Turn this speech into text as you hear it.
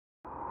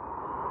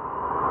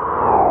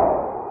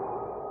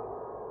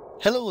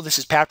Hello, this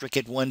is Patrick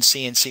at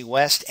OneCNC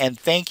West, and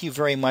thank you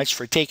very much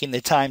for taking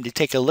the time to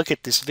take a look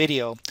at this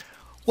video.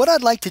 What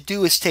I'd like to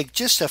do is take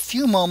just a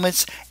few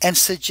moments and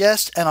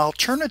suggest an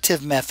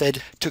alternative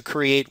method to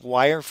create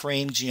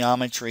wireframe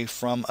geometry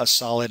from a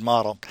solid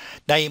model.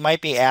 Now you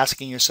might be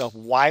asking yourself,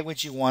 why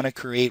would you want to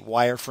create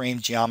wireframe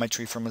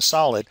geometry from a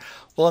solid?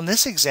 Well, in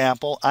this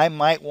example, I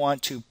might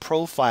want to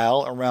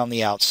profile around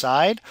the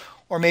outside,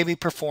 or maybe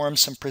perform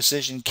some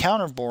precision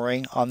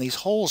counterboring on these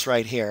holes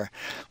right here.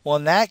 Well,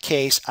 in that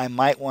case, I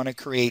might want to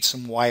create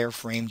some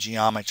wireframe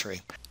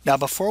geometry. Now,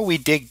 before we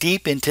dig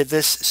deep into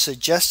this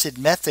suggested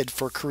method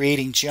for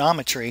creating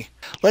geometry,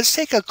 let's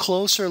take a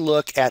closer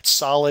look at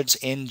solids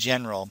in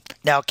general.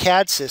 Now,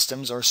 CAD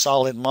systems, or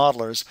solid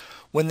modelers,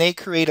 when they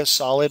create a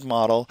solid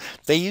model,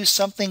 they use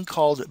something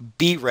called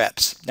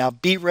BREPs. Now,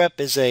 BREP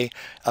is an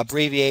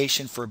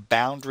abbreviation for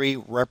boundary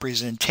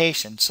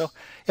representation. So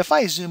if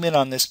I zoom in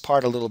on this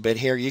part a little bit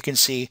here, you can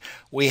see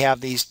we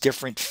have these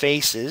different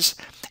faces.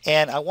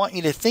 And I want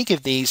you to think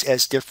of these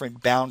as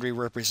different boundary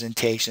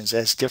representations,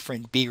 as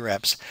different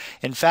BREPs.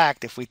 In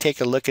fact, if we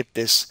take a look at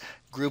this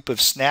group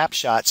of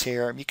snapshots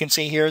here, you can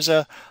see here's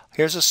a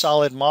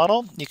solid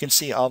model. You can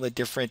see all the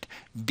different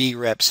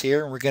BREPs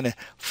here. And we're going to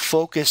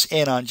focus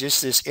in on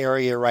just this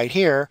area right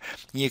here.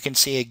 You can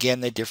see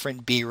again the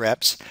different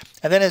BREPs.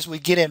 And then as we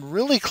get in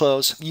really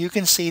close, you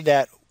can see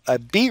that a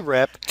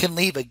BREP can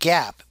leave a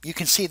gap. You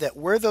can see that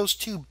where those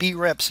two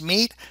BREPs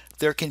meet,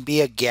 there can be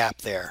a gap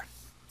there.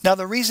 Now,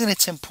 the reason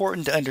it's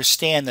important to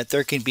understand that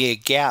there can be a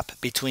gap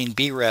between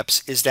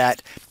BREPs is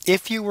that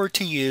if you were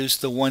to use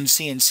the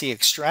OneCNC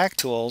extract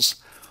tools,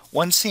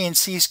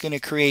 OneCNC is going to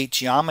create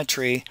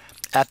geometry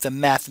at the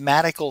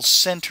mathematical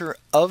center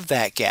of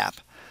that gap.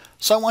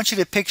 So I want you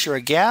to picture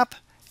a gap,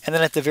 and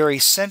then at the very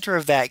center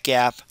of that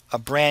gap, a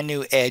brand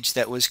new edge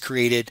that was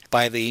created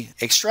by the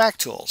extract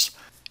tools.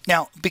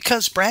 Now,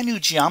 because brand new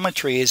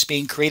geometry is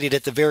being created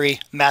at the very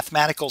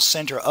mathematical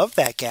center of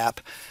that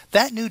gap,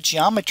 that new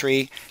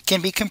geometry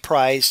can be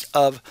comprised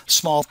of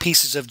small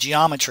pieces of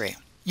geometry.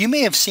 You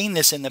may have seen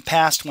this in the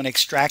past when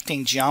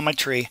extracting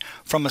geometry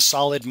from a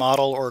solid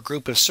model or a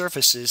group of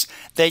surfaces,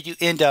 that you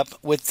end up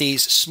with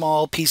these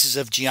small pieces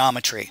of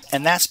geometry.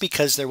 And that's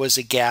because there was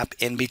a gap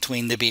in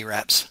between the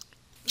BREPs.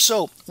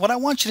 So what I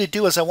want you to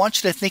do is I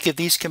want you to think of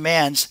these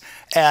commands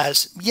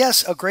as,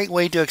 yes, a great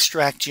way to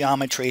extract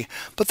geometry,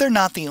 but they're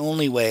not the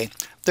only way.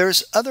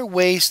 There's other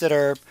ways that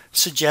are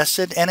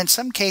suggested and in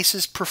some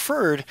cases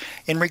preferred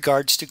in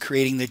regards to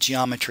creating the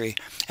geometry.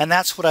 And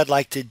that's what I'd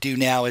like to do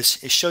now is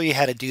show you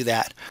how to do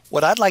that.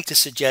 What I'd like to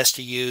suggest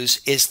to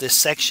use is the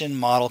section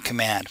model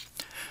command.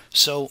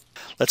 So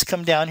let's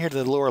come down here to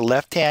the lower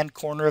left-hand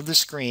corner of the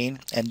screen,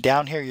 and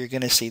down here you're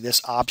going to see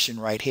this option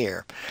right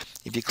here.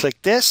 If you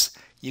click this,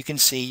 you can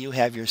see you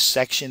have your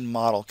section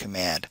model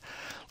command.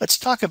 Let's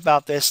talk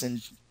about this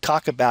and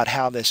talk about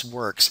how this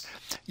works.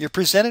 You're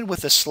presented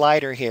with a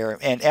slider here,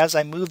 and as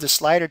I move the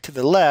slider to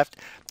the left,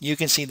 you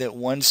can see that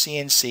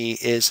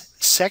OneCNC is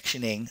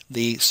sectioning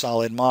the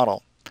solid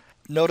model.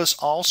 Notice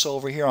also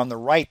over here on the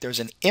right there's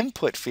an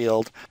input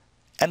field,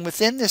 and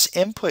within this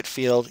input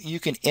field you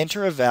can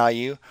enter a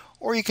value,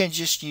 or you can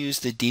just use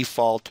the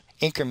default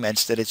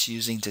increments that it's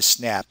using to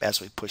snap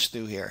as we push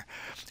through here.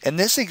 In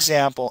this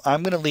example,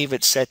 I'm going to leave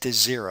it set to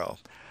 0.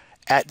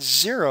 At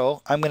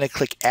 0, I'm going to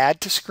click Add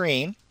to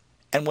Screen,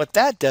 and what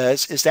that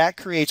does is that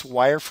creates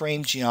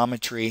wireframe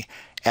geometry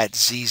at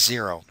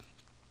Z0.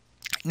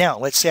 Now,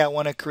 let's say I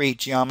want to create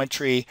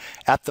geometry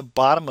at the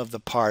bottom of the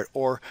part,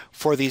 or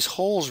for these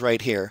holes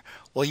right here.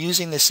 Well,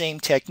 using the same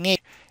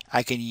technique,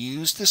 I can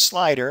use the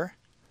slider,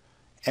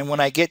 and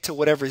when I get to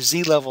whatever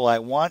Z level I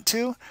want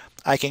to,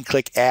 I can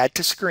click Add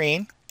to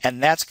Screen,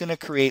 and that's going to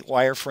create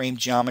wireframe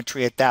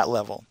geometry at that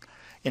level.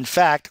 In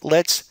fact,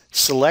 let's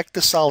select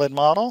the solid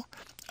model.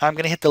 I'm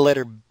going to hit the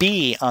letter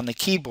B on the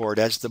keyboard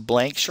as the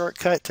blank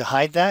shortcut to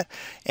hide that,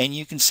 and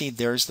you can see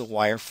there's the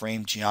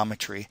wireframe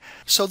geometry.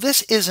 So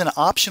this is an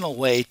optional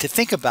way to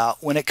think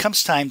about when it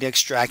comes time to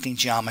extracting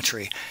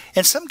geometry.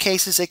 In some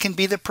cases, it can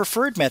be the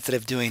preferred method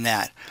of doing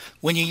that.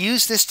 When you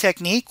use this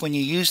technique, when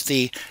you use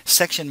the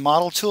section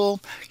model tool,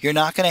 you're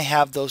not going to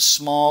have those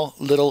small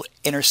little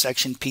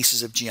intersection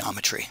pieces of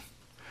geometry.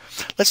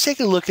 Let's take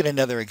a look at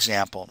another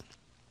example.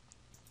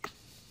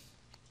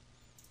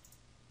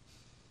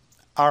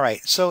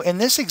 Alright, so in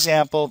this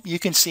example, you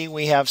can see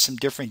we have some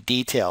different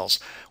details.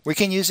 We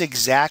can use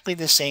exactly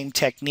the same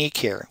technique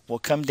here. We'll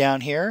come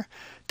down here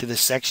to the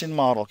section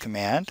model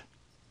command.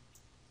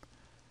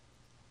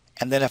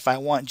 And then if I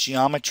want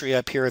geometry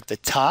up here at the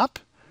top,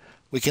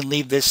 we can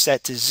leave this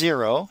set to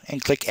 0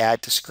 and click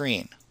Add to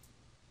Screen.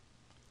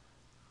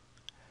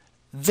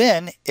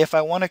 Then, if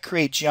I want to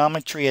create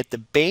geometry at the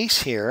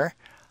base here,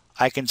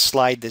 I can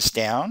slide this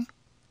down.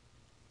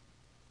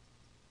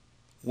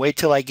 Wait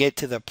till I get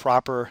to the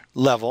proper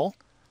level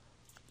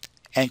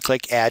and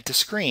click Add to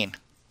Screen.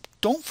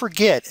 Don't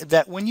forget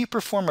that when you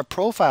perform a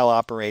profile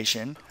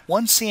operation,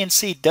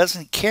 OneCNC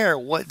doesn't care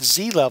what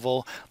Z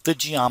level the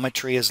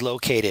geometry is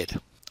located.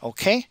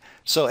 Okay,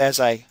 so as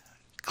I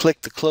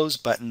click the close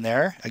button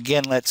there.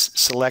 Again, let's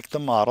select the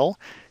model,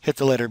 hit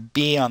the letter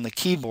B on the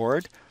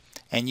keyboard,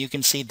 and you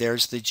can see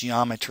there's the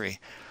geometry.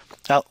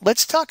 Now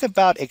let's talk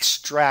about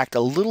extract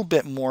a little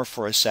bit more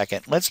for a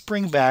second. Let's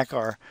bring back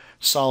our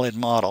solid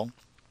model.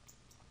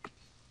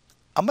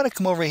 I'm going to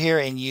come over here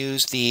and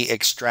use the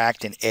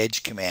extract and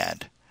edge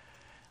command.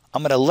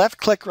 I'm going to left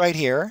click right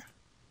here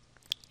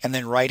and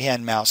then right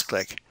hand mouse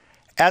click.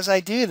 As I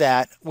do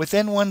that,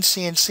 within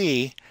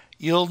OneCNC,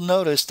 you'll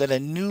notice that a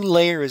new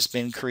layer has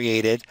been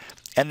created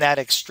and that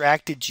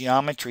extracted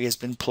geometry has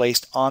been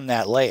placed on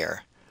that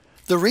layer.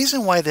 The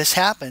reason why this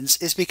happens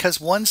is because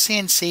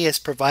OneCNC is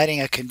providing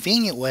a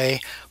convenient way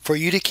for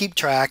you to keep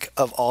track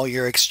of all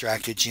your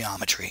extracted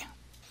geometry.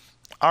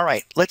 All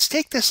right, let's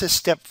take this a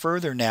step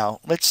further now.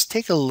 Let's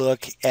take a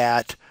look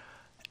at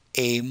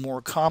a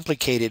more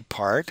complicated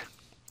part.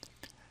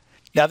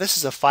 Now this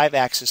is a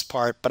 5-axis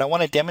part, but I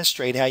want to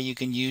demonstrate how you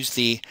can use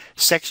the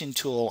section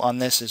tool on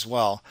this as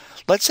well.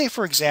 Let's say,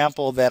 for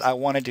example, that I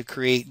wanted to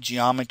create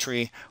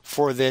geometry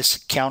for this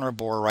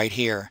counterbore right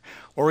here.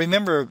 Well,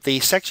 remember, the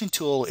section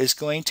tool is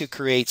going to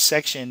create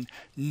section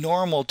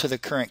normal to the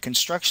current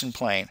construction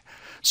plane.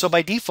 So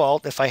by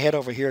default, if I head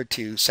over here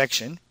to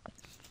section,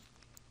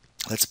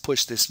 let's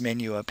push this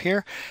menu up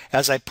here.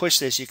 As I push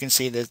this, you can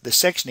see that the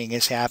sectioning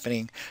is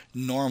happening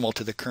normal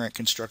to the current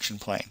construction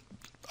plane.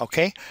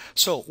 Okay,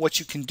 so what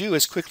you can do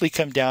is quickly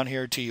come down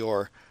here to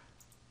your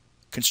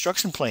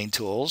construction plane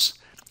tools,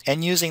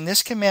 and using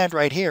this command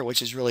right here,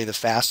 which is really the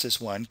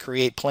fastest one,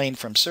 create plane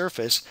from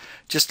surface,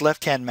 just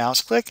left hand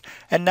mouse click,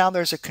 and now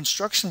there's a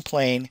construction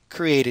plane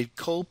created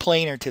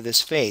coplanar to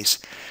this face.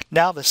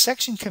 Now the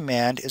section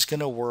command is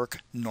going to work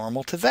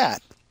normal to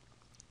that.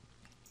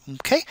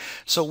 Okay,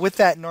 so with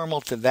that normal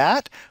to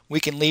that,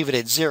 we can leave it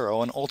at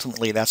 0, and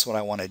ultimately that's what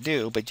I want to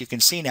do, but you can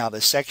see now the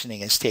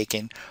sectioning is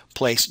taking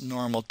place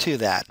normal to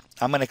that.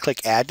 I'm going to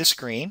click Add to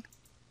Screen,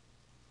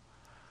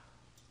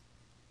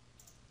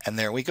 and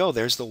there we go.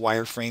 There's the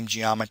wireframe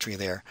geometry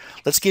there.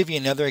 Let's give you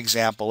another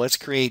example. Let's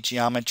create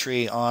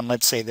geometry on,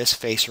 let's say, this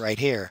face right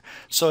here.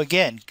 So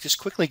again, just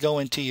quickly go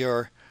into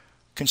your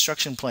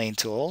construction plane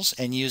tools,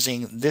 and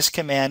using this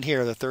command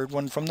here, the third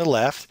one from the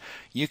left,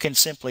 you can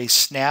simply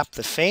snap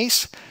the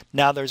face.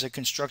 Now there's a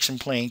construction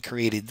plane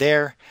created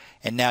there,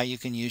 and now you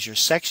can use your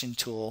section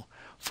tool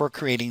for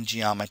creating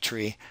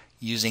geometry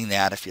using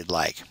that if you'd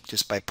like,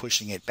 just by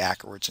pushing it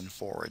backwards and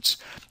forwards.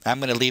 I'm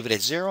going to leave it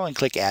at 0 and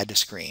click Add to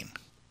Screen.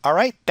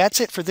 Alright,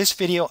 that's it for this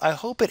video. I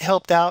hope it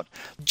helped out.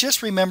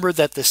 Just remember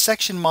that the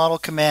section model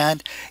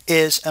command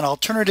is an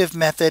alternative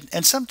method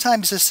and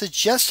sometimes a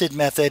suggested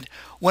method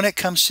when it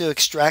comes to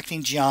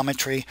extracting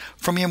geometry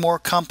from your more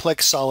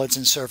complex solids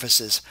and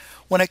surfaces.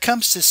 When it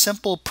comes to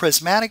simple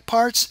prismatic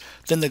parts,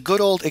 then the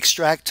good old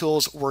extract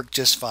tools work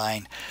just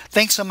fine.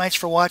 Thanks so much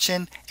for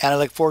watching, and I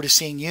look forward to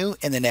seeing you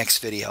in the next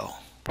video.